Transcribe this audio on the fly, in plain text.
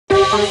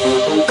This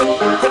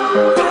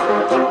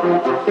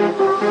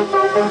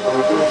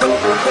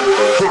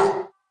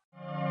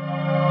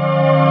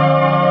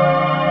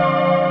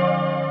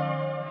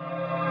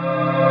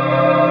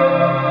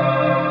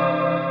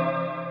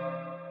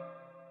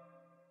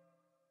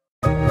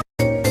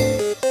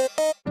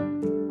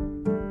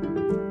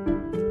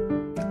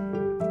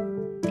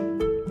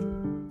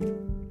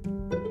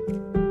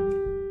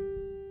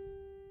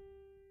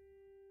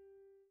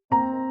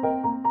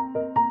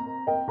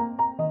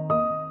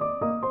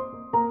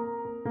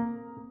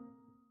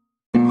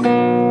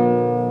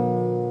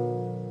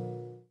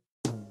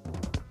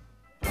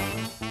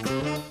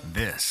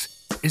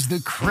is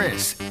the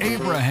Chris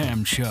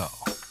Abraham Show.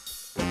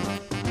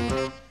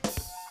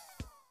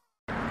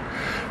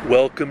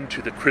 Welcome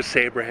to the Chris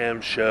Abraham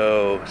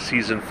Show,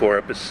 Season 4,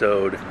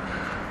 Episode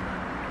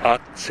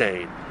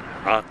Octane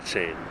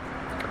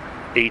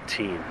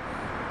 18.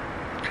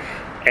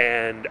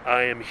 And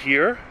I am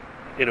here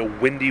in a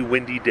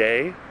windy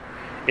day,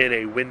 in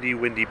a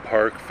windy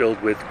park filled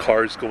with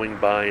cars going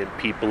by and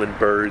people and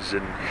birds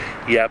and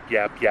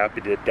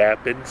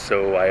yapping,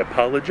 so I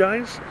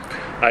apologize.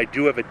 I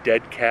do have a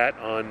dead cat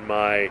on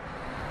my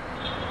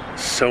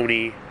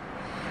Sony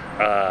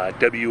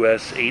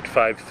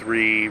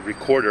WS-853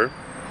 recorder,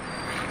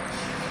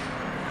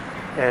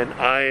 and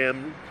I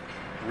am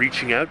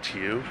reaching out to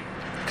you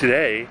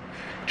today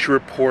to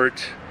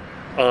report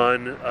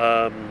on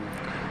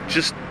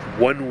just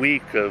 1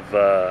 week of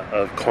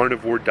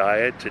carnivore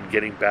diet and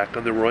getting back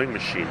on the rowing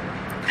machine.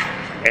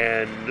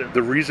 And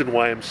the reason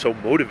why I'm so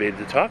motivated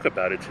to talk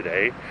about it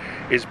today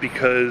is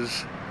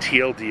because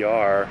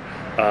TLDR,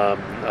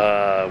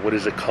 what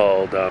is it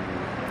called?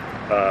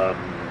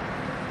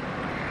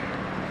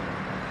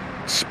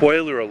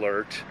 Spoiler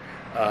alert,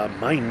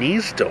 my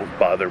knees don't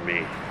bother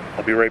me.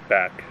 I'll be right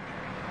back.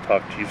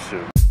 Talk to you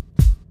soon.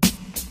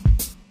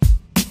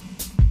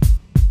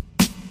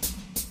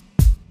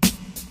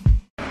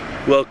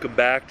 Welcome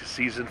back to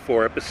Season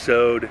 4,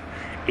 Episode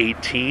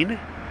 18.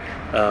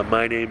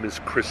 My name is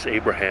Chris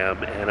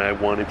Abraham, and I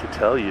wanted to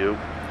tell you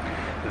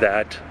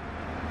that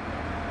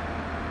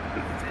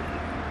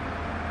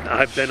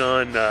I've been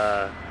on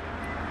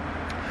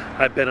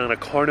a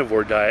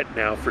carnivore diet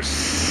now for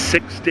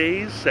 7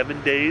 days,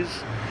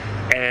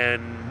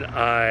 and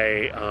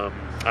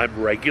I'm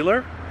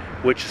regular,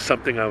 which is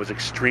something I was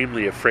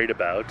extremely afraid of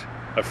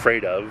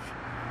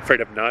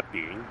not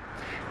being.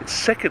 And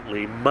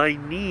secondly, my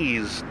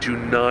knees do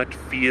not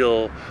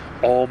feel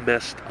all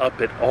messed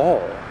up at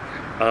all.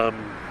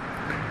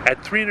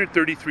 At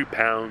 333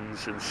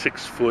 pounds and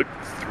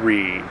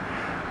 6'3",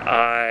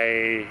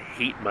 I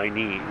hate my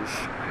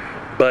knees.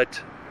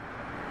 But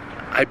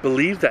I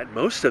believe that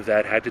most of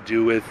that had to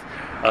do with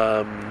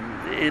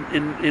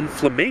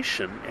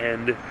inflammation.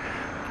 And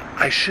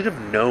I should have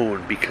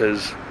known,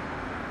 because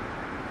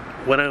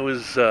when I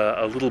was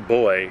a little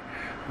boy,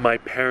 my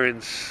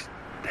parents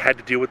had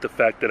to deal with the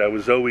fact that I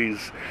was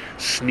always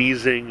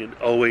sneezing and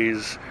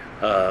always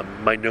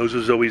my nose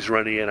was always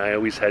runny, and I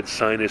always had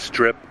sinus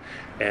drip,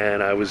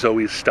 and I was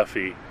always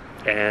stuffy.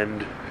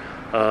 And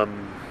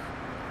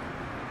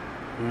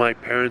my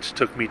parents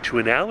took me to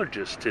an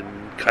allergist in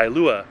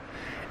Kailua,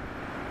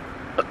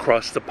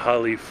 across the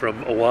Pali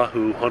from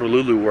Oahu,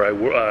 Honolulu, where I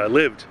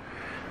lived,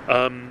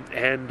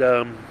 and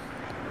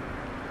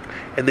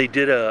they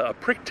did a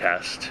prick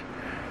test.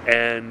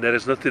 And that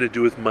has nothing to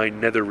do with my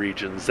nether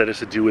regions. That has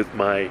to do with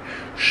my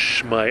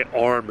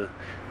arm.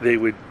 They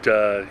would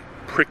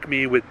prick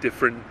me with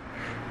different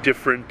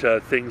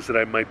things that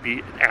I might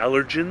be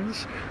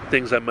allergens,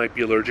 things I might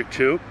be allergic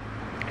to.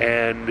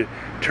 And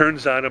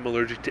turns out I'm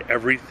allergic to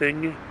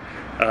everything,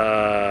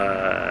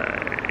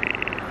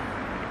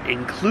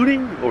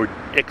 including or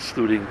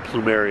excluding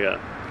plumeria.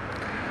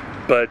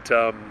 But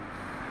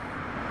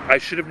I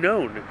should have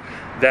known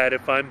that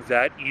if I'm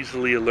that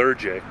easily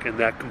allergic and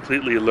that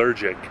completely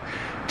allergic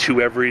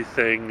to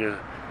everything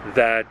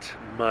that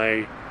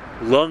my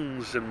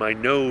lungs and my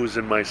nose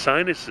and my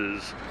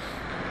sinuses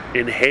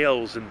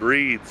inhales and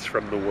breathes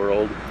from the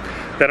world,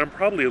 that I'm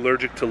probably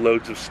allergic to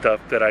loads of stuff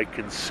that I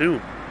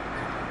consume.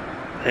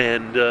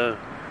 And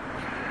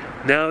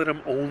now that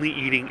I'm only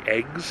eating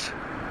eggs,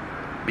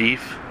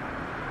 beef,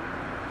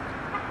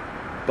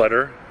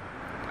 butter,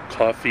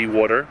 coffee,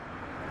 water,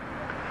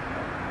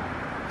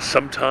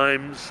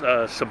 sometimes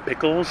some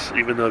pickles,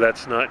 even though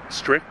that's not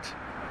strict,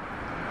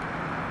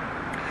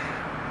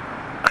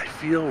 I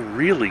feel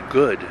really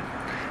good.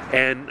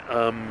 And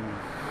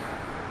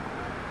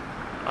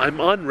I'm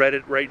on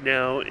Reddit right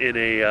now in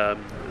a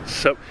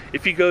so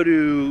if you go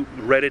to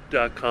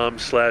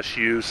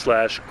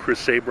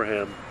reddit.com/u/Chris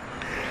Abraham,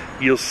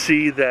 you'll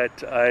see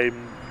that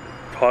I'm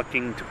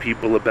talking to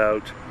people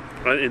about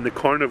in the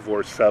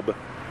carnivore sub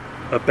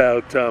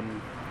about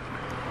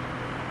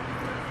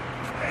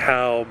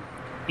how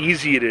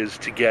easy it is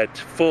to get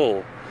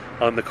full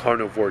on the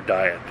carnivore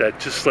diet. That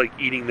just like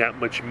eating that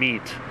much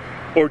meat,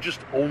 or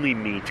just only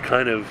meat,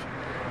 kind of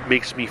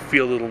makes me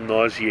feel a little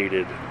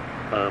nauseated.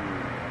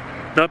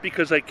 Not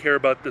because I care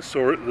about the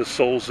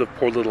souls of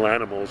poor little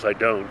animals, I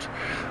don't.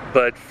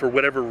 But for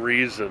whatever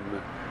reason,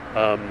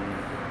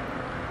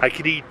 I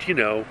could eat,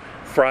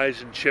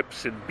 fries and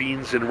chips and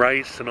beans and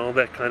rice and all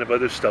that kind of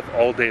other stuff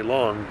all day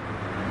long.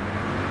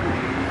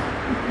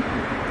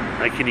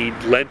 I can eat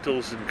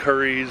lentils and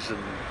curries,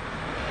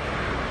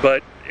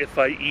 but if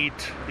I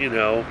eat,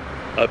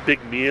 a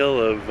big meal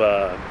of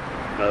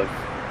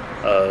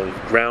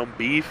ground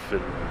beef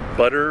and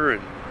butter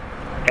and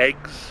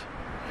eggs,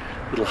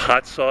 little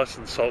hot sauce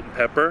and salt and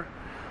pepper,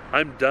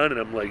 I'm done and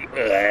I'm like,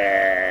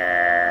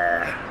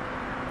 ugh.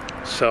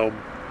 So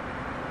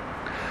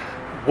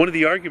one of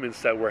the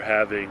arguments that we're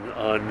having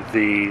on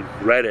the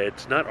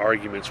Reddit, not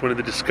arguments, one of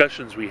the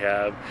discussions we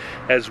have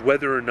as to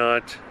whether or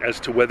not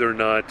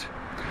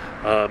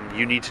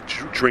you need to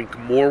drink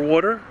more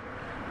water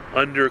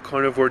under a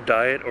carnivore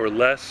diet or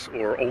less,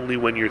 or only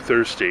when you're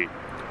thirsty.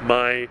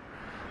 My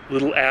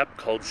little app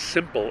called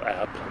Simple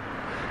App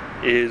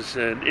is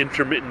an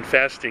intermittent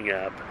fasting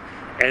app,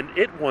 and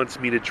it wants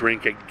me to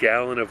drink a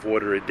gallon of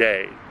water a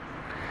day.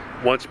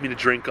 Wants me to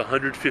drink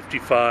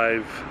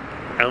 155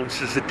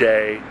 ounces a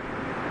day,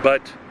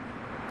 but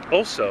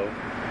also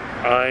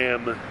I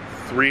am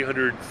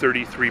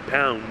 333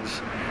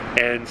 pounds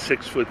and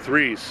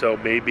 6'3", so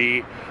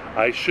maybe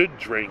I should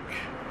drink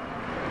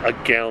a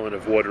gallon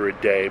of water a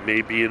day,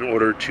 maybe in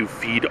order to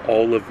feed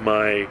all of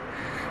my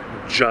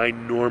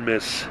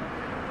ginormous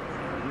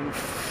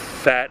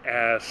fat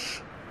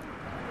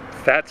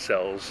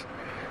cells.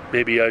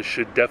 Maybe I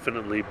should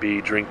definitely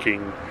be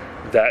drinking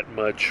that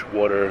much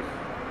water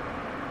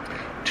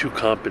to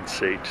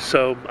compensate.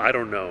 So I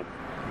don't know,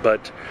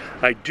 but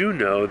I do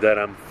know that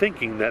I'm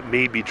thinking that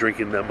maybe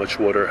drinking that much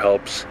water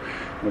helps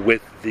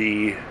with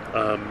the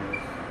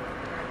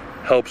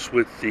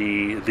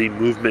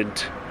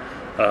movement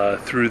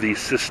through the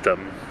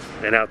system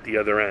and out the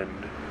other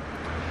end.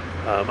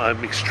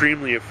 I'm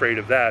extremely afraid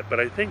of that, but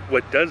I think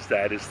what does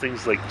that is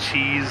things like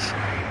cheese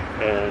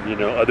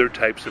and other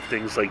types of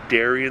things like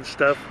dairy and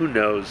stuff. Who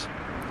knows?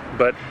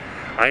 But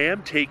I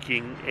am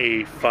taking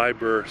a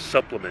fiber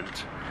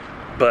supplement,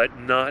 but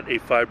not a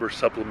fiber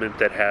supplement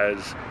that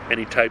has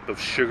any type of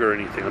sugar or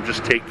anything. I'm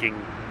just taking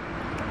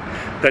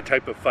that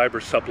type of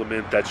fiber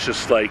supplement that's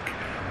just like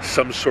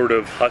some sort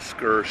of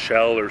husk or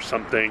shell or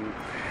something,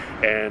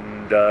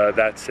 and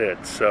that's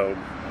it. So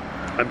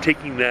I'm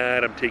taking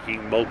that, I'm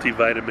taking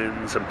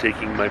multivitamins, I'm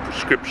taking my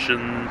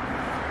prescription.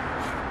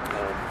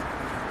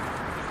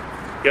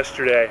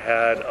 Yesterday I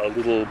had a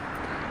little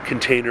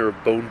container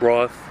of bone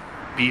broth,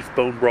 beef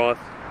bone broth.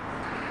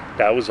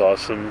 That was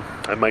awesome.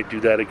 I might do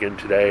that again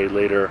today.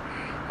 Later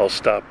I'll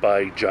stop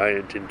by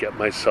Giant and get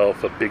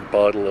myself a big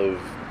bottle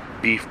of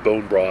beef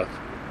bone broth.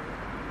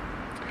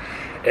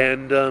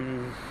 And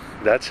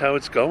that's how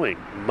it's going.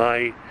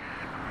 But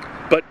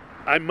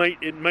it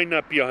might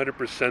not be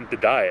 100% the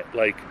diet.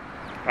 Like,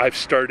 I've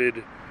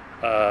started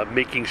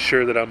making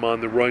sure that I'm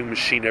on the rowing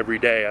machine every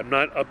day. I'm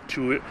not up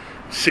to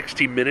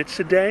 60 minutes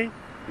a day,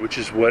 which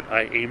is what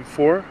I aim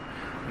for.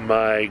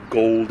 My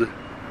golden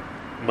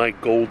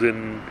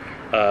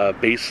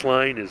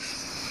baseline is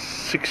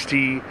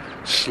 60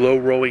 slow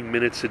rowing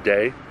minutes a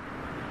day.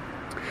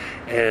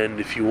 And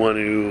if you want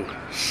to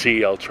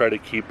see, I'll try to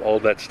keep all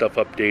that stuff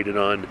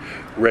updated on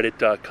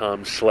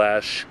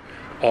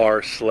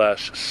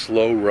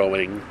reddit.com/r/slow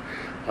rowing.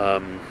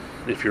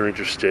 If you're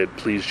interested,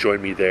 please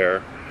join me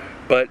there.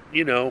 But,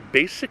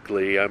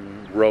 basically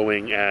I'm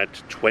rowing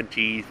at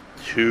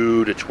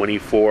 22 to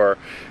 24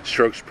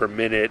 strokes per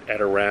minute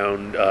at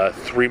around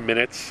 3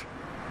 minutes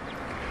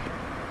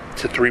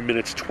to 3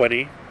 minutes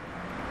 20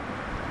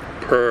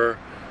 per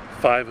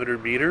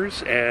 500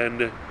 meters.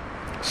 And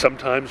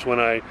sometimes when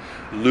I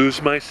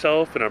lose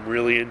myself and I'm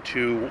really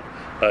into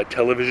a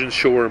television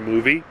show or a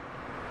movie,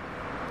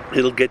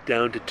 it'll get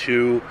down to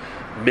 2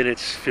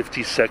 minutes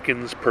 50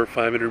 seconds per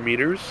 500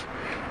 meters.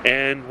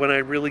 And when I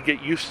really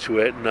get used to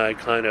it and I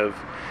kind of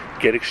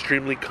get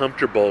extremely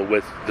comfortable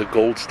with the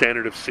gold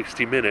standard of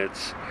 60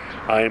 minutes,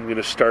 I am going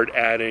to start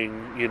adding,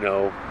 in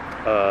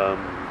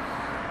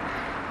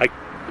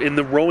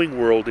the rowing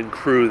world, in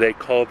crew, they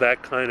call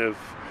that kind of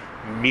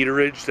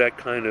meterage, that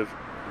kind of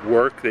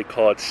work, they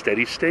call it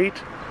steady state,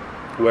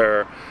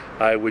 where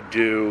I would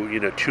do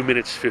 2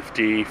 minutes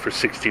 50 for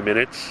 60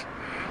 minutes,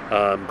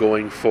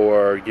 going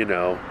for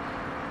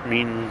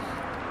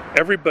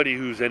everybody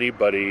who's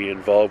anybody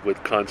involved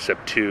with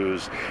Concept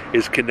 2s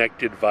is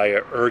connected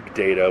via erg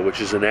data,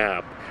 which is an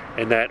app,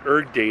 and that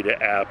erg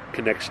data app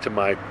connects to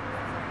my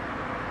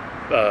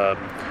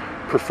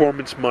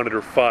Performance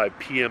Monitor 5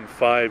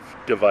 PM5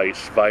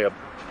 device via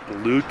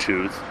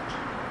Bluetooth,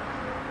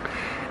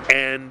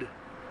 and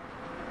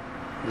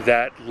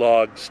that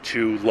logs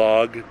to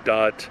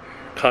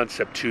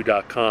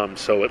log.concept2.com.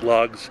 So it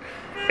logs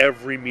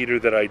every meter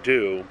that I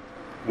do,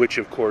 which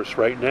of course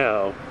right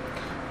now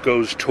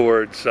goes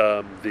towards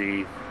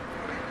the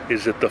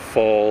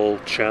fall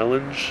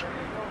challenge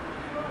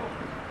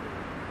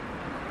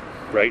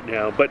right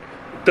now, but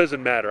it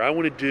doesn't matter. I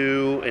want to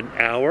do an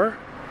hour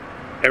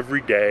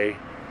every day,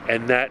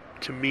 and that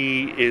to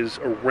me is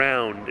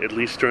around, at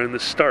least during the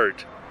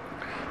start,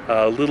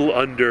 a little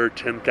under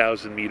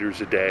 10,000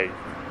 meters a day.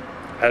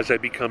 As I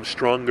become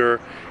stronger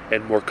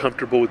and more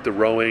comfortable with the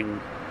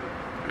rowing,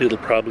 it'll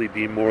probably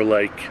be more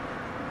like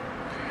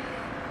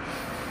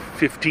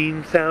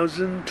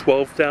 15,000,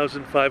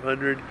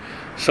 12,500,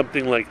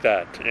 something like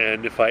that.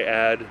 And if I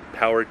add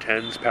power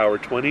 10s, power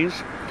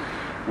 20s,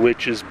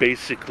 which is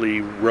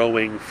basically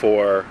rowing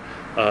for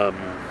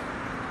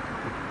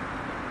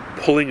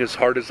pulling as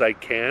hard as I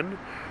can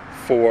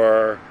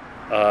for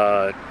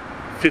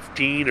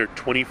 15 or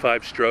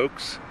 25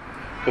 strokes,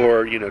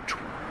 or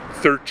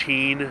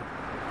 13,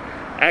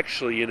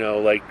 actually,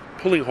 like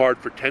pulling hard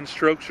for 10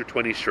 strokes or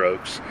 20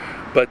 strokes.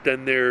 But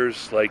then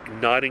there's, like,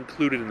 not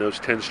included in those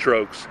 10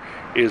 strokes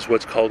is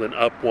what's called an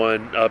up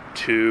 1, up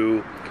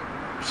 2.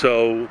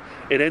 So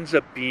it ends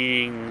up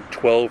being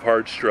 12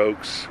 hard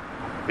strokes,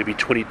 maybe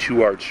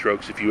 22 hard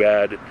strokes if you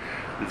add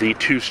the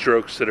 2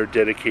 strokes that are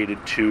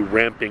dedicated to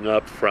ramping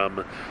up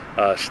from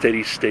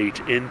steady state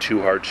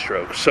into hard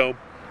strokes. So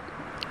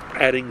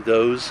adding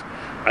those,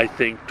 I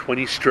think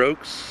 20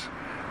 strokes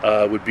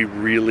would be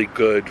really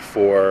good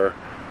for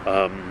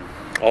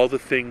all the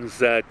things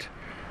that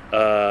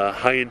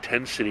high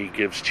intensity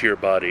gives to your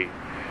body.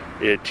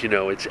 It's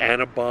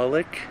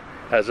anabolic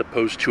as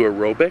opposed to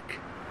aerobic.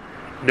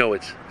 No,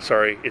 it's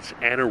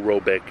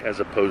anaerobic as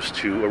opposed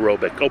to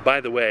aerobic. Oh,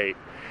 by the way,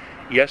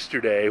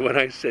 yesterday when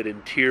I said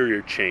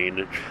interior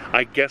chain,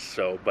 I guess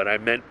so, but I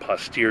meant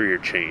posterior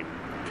chain.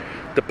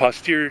 The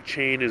posterior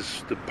chain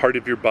is the part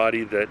of your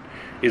body that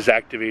is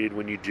activated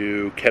when you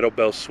do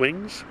kettlebell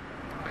swings.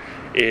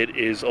 It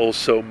is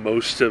also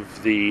most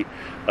of the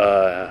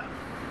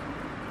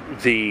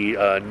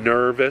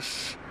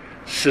nervous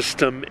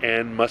system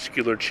and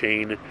muscular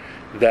chain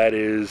that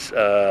is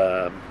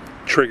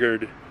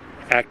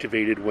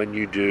activated when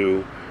you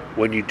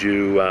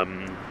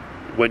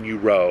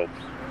row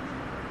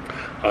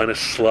on a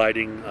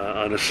sliding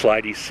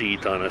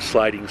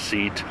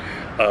seat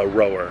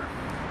rower.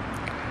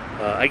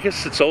 I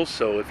guess it's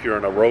also if you're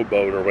on a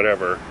rowboat or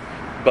whatever,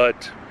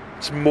 but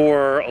it's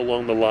more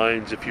along the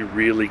lines if you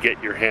really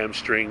get your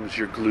hamstrings,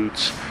 your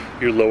glutes,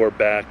 your lower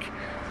back,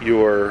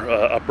 your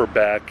upper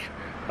back,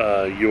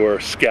 your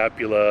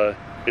scapula,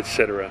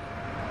 etc.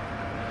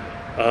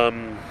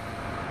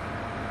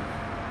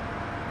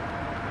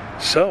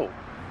 So,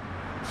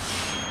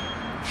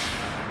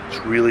 it's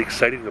really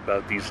exciting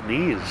about these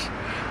knees.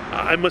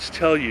 I must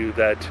tell you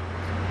that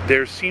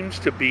there seems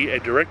to be a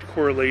direct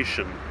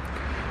correlation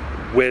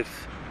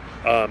with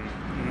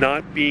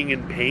not being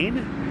in pain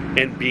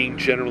and being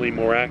generally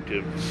more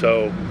active.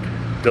 So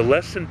the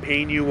less in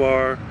pain you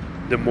are,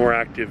 the more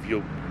active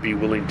you'll be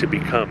willing to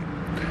become.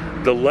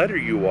 The lighter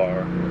you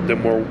are, the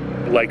more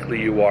likely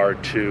you are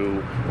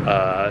to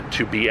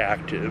be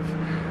active.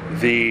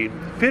 The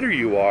fitter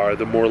you are,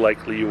 the more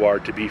likely you are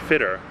to be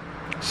fitter.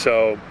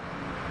 So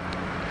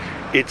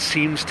it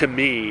seems to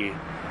me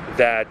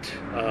that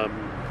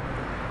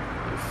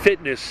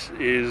fitness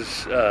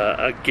is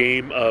a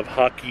game of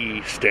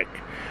hockey stick,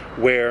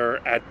 where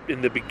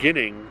in the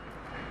beginning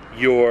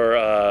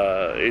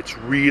it's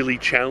really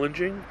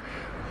challenging,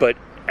 but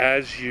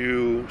as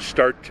you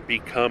start to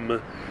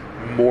become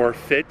more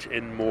fit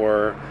and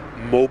more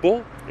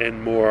mobile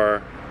and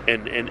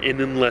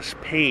in less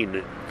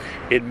pain,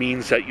 it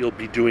means that you'll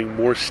be doing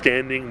more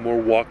standing, more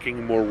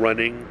walking, more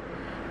running,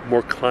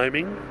 more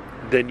climbing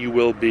than you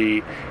will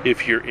be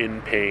if you're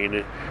in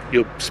pain.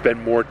 You'll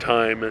spend more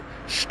time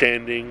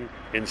standing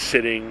and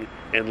sitting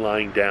and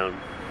lying down.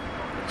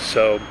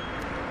 So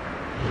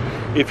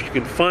if you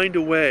can find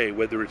a way,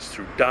 whether it's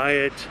through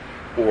diet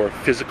or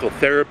physical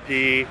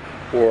therapy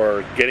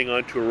or getting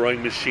onto a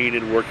rowing machine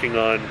and working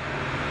on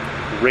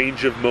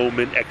range of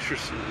movement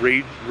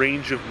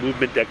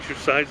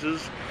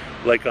exercises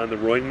like on the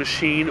rowing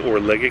machine or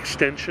leg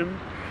extension,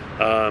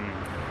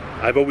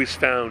 I've always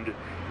found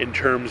in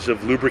terms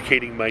of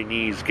lubricating my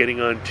knees, getting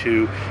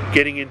into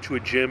a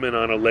gym and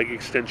on a leg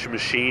extension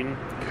machine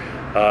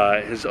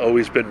has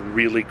always been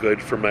really good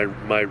for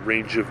my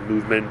range of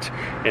movement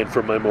and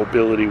for my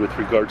mobility with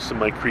regards to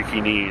my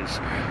creaky knees.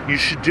 You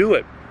should do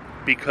it,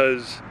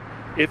 because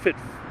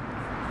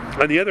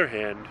on the other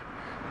hand,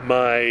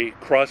 my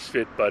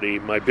CrossFit buddy,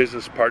 my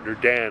business partner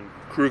Dan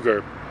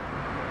Kruger,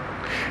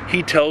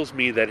 he tells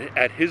me that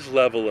at his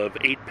level of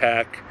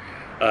 8-pack,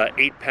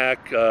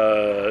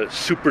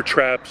 super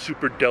trap,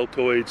 super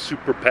deltoid,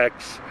 super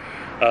pecs,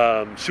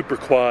 super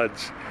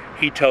quads,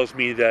 he tells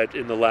me that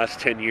in the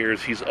last 10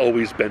 years he's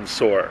always been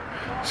sore.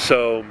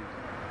 So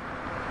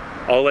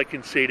all I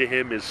can say to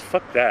him is,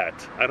 fuck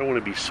that. I don't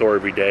want to be sore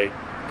every day.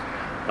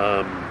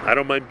 I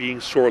don't mind being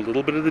sore a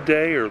little bit of the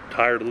day or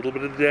tired a little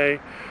bit of the day,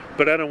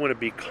 but I don't want to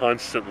be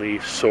constantly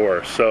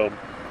sore. So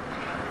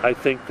I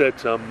think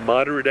that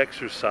moderate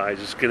exercise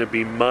is going to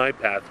be my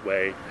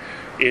pathway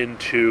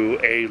into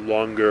a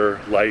longer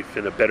life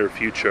and a better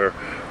future,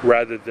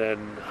 rather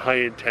than high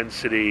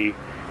intensity,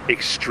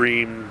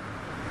 extreme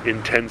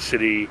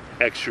intensity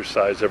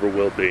exercise ever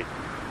will be.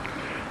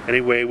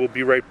 Anyway, we'll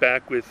be right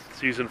back with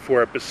season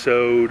 4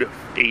 episode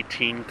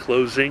 18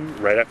 closing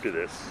right after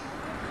this.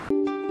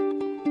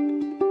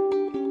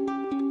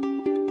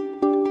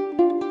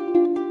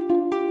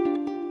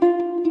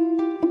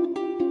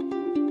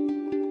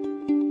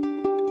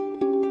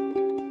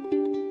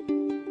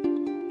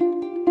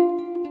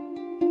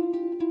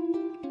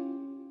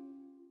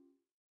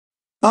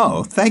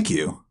 Oh, thank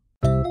you.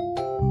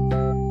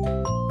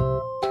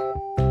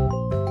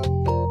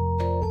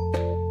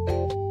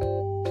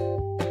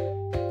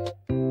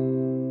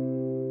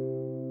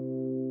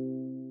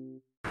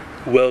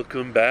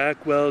 Welcome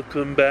back,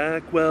 welcome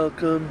back,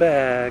 welcome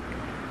back.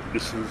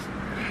 This is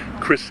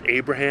Chris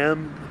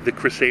Abraham, The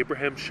Chris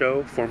Abraham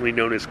Show, formerly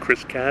known as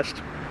Chris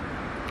Cast.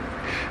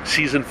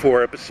 Season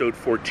 4, Episode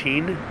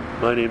 14.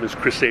 My name is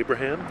Chris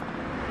Abraham.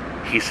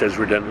 He says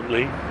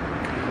redundantly.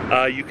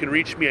 You can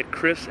reach me at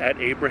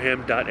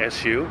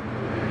chris@abraham.su.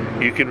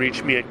 You can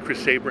reach me at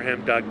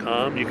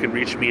chrisabraham.com. You can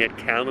reach me at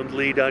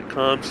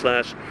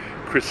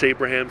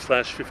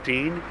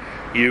calendly.com/chrisabraham/15.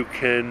 You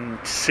can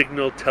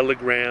Signal,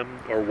 Telegram,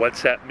 or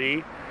WhatsApp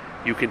me.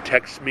 You can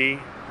text me,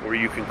 or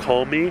you can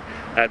call me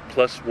at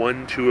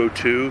 +1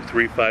 202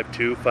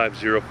 352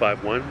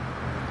 5051.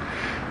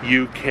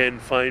 You can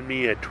find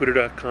me at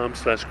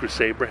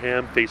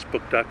twitter.com/chrisabraham,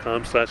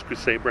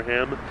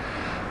 facebook.com/chrisabraham,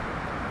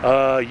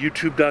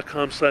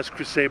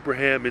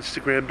 youtube.com/chrisabraham,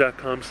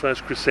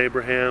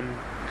 instagram.com/chrisabraham,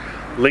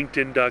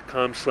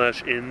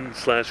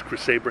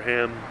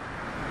 linkedin.com/in/chrisabraham.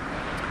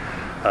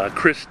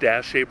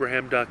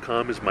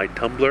 chris-abraham.com is my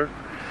Tumblr.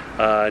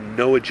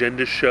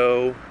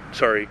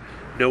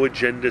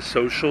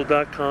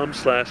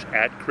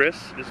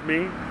 noagendasocial.com/@Chris is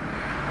me.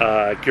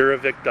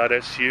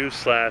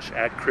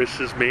 Girovic.su/@Chris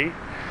is me.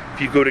 If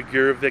you go to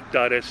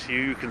girovic.su,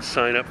 you can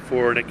sign up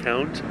for an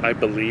account, I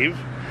believe,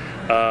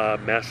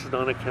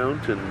 Mastodon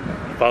account, and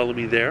follow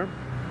me there.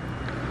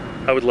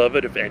 I would love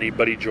it if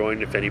anybody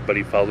joined, if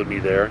anybody followed me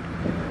there.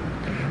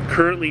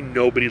 Currently,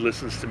 nobody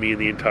listens to me in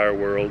the entire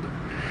world.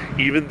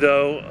 Even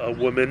though a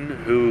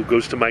woman who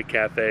goes to my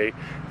cafe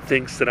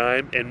thinks that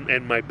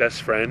and my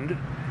best friend,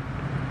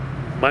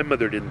 my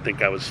mother didn't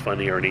think I was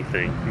funny or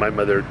anything. My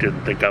mother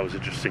didn't think I was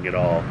interesting at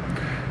all.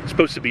 It's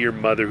supposed to be your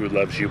mother who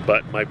loves you,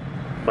 but my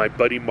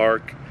buddy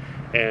Mark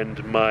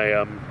and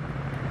my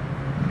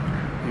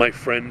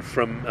friend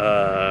from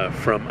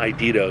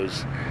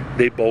Iditos,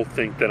 they both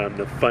think that I'm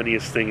the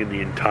funniest thing in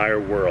the entire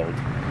world.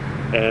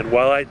 And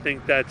while I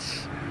think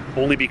that's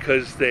only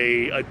because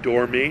they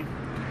adore me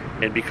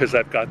and because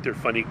I've got their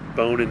funny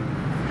bone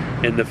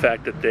and the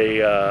fact that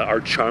they are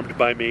charmed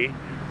by me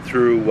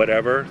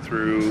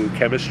through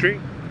chemistry.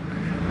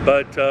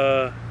 But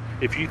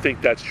if you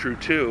think that's true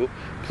too,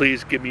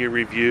 please give me a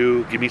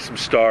review, give me some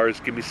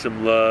stars, give me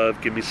some love,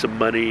 give me some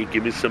money,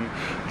 give me some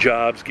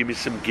jobs, give me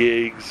some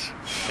gigs,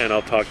 and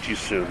I'll talk to you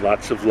soon.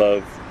 Lots of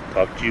love.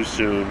 Talk to you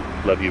soon.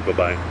 Love you.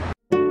 Bye-bye.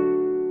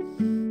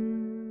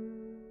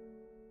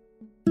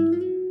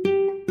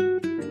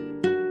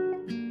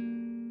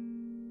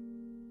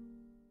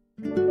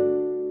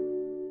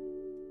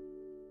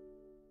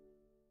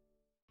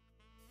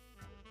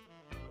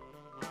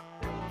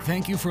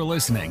 Thank you for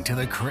listening to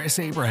The Chris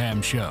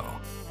Abraham Show.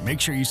 Make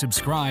sure you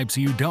subscribe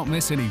so you don't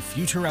miss any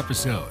future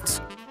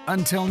episodes.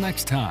 Until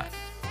next time.